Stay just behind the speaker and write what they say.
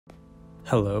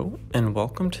Hello, and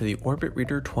welcome to the Orbit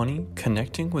Reader 20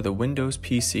 Connecting with a Windows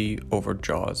PC over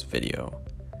JAWS video.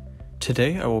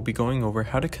 Today I will be going over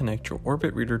how to connect your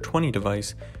Orbit Reader 20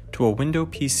 device to a Windows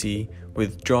PC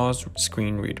with JAWS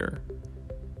screen reader.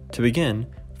 To begin,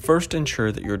 first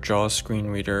ensure that your JAWS screen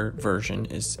reader version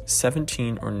is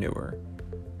 17 or newer.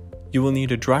 You will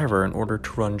need a driver in order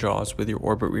to run JAWS with your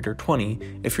Orbit Reader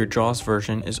 20 if your JAWS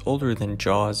version is older than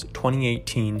JAWS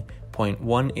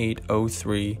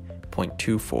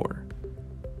 2018.1803.24.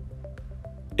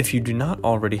 If you do not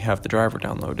already have the driver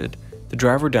downloaded, the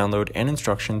driver download and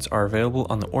instructions are available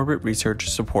on the Orbit Research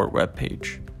support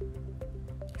webpage.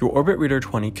 Your Orbit Reader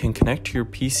 20 can connect to your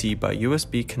PC by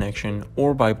USB connection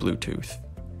or by Bluetooth.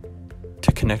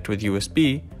 To connect with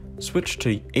USB, switch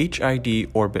to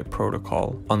HID Orbit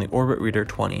protocol on the Orbit Reader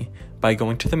 20 by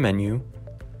going to the menu,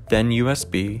 then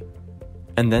USB,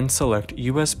 and then select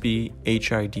USB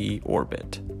HID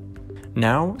Orbit.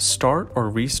 Now start or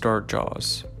restart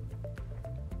JAWS.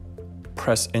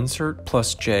 Press Insert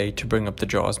plus J to bring up the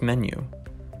JAWS menu.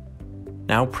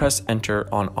 Now press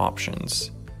Enter on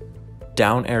Options.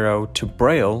 Down arrow to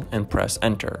Braille and press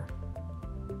Enter.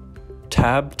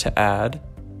 Tab to add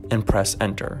and press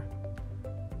Enter.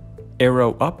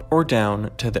 Arrow up or down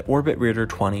to the Orbit Reader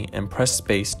 20 and press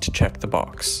space to check the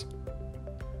box.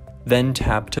 Then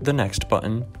tab to the next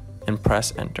button and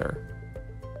press Enter.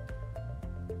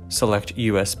 Select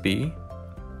USB.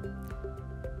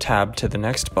 Tab to the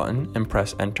next button and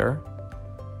press Enter.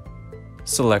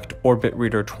 Select Orbit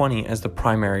Reader 20 as the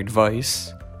primary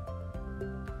device.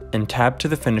 And tab to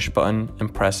the Finish button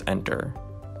and press Enter.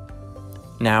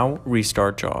 Now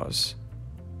restart JAWS.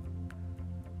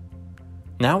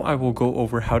 Now I will go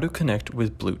over how to connect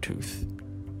with Bluetooth.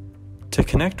 To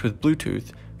connect with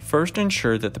Bluetooth, first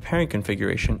ensure that the pairing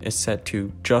configuration is set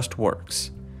to Just Works.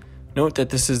 Note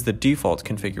that this is the default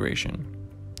configuration.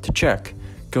 To check,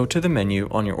 go to the menu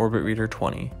on your Orbit Reader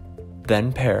 20,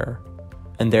 then Pair,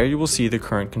 and there you will see the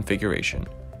current configuration.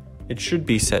 It should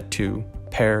be set to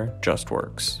Pair Just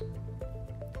Works.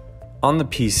 On the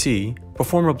PC,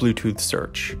 perform a Bluetooth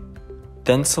search.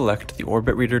 Then select the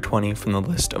Orbit Reader 20 from the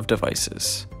list of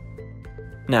devices.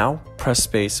 Now press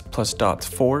space plus dots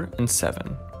 4 and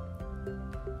 7.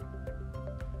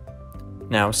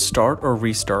 Now start or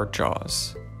restart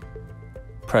JAWS.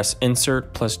 Press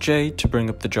Insert plus J to bring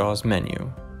up the JAWS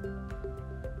menu.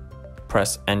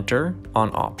 Press Enter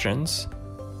on Options,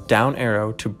 down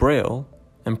arrow to Braille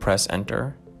and press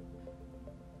Enter.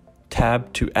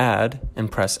 Tab to add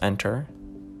and press Enter.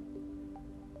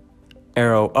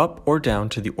 Arrow up or down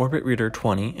to the Orbit Reader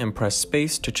 20 and press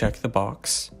space to check the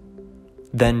box.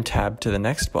 Then tab to the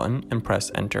next button and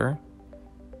press Enter.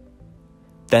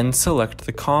 Then select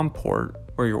the COM port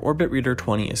where your Orbit Reader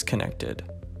 20 is connected.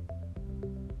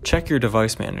 Check your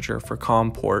device manager for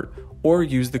COM port or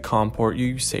use the COM port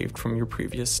you saved from your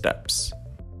previous steps.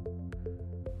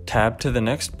 Tab to the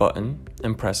next button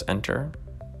and press Enter.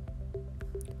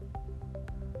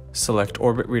 Select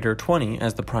Orbit Reader 20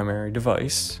 as the primary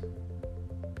device.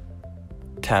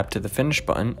 Tab to the Finish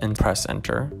button and press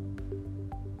Enter,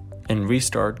 and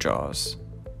restart JAWS.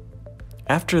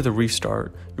 After the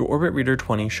restart, your Orbit Reader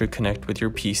 20 should connect with your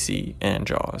PC and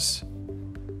JAWS.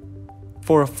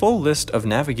 For a full list of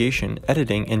navigation,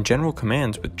 editing, and general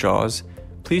commands with JAWS,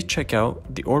 please check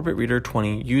out the Orbit Reader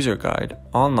 20 user guide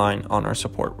online on our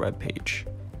support webpage.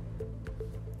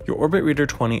 Your Orbit Reader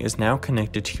 20 is now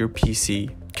connected to your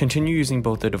PC. Continue using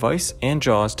both the device and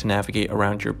JAWS to navigate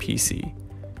around your PC.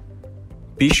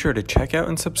 Be sure to check out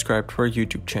and subscribe to our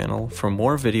YouTube channel for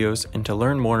more videos and to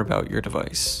learn more about your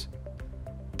device.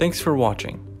 Thanks for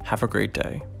watching. Have a great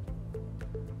day.